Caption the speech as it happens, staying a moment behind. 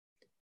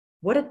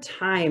What a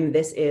time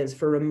this is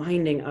for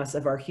reminding us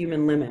of our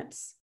human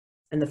limits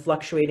and the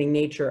fluctuating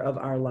nature of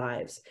our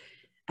lives.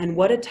 And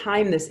what a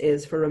time this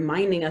is for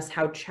reminding us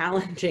how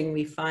challenging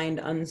we find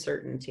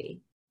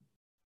uncertainty.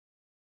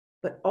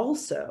 But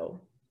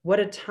also, what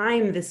a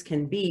time this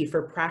can be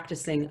for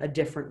practicing a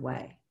different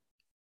way.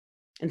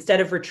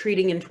 Instead of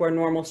retreating into our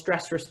normal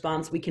stress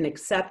response, we can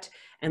accept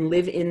and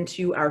live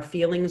into our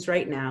feelings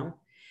right now,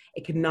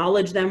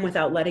 acknowledge them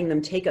without letting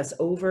them take us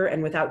over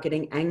and without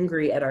getting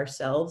angry at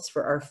ourselves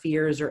for our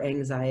fears or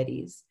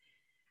anxieties.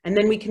 And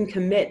then we can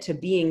commit to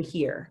being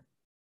here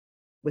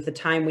with the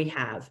time we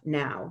have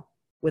now,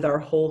 with our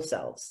whole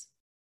selves.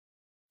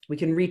 We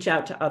can reach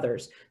out to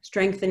others,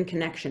 strengthen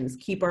connections,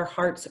 keep our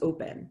hearts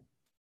open.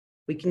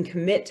 We can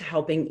commit to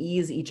helping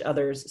ease each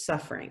other's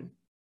suffering.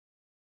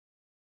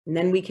 And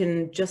then we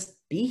can just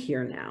be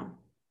here now,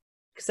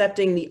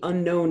 accepting the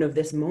unknown of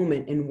this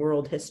moment in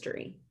world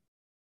history.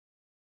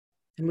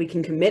 And we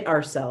can commit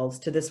ourselves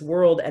to this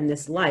world and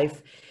this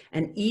life.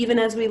 And even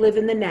as we live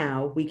in the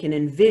now, we can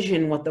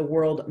envision what the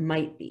world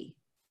might be,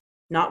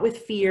 not with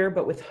fear,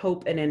 but with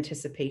hope and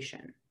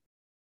anticipation.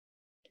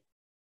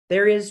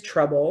 There is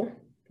trouble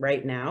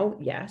right now,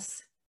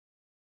 yes,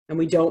 and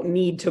we don't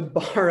need to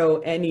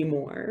borrow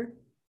anymore.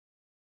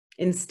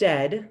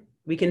 Instead,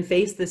 we can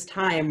face this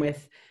time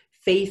with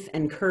faith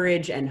and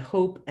courage and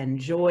hope and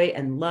joy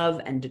and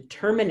love and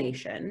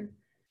determination,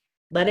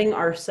 letting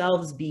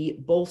ourselves be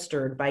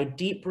bolstered by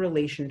deep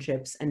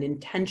relationships and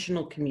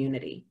intentional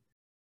community,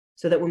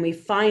 so that when we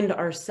find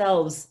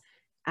ourselves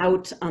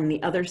out on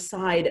the other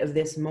side of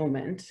this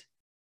moment,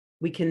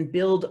 we can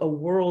build a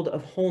world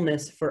of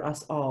wholeness for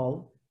us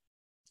all,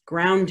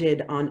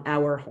 grounded on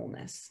our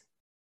wholeness.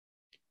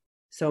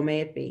 So may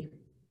it be.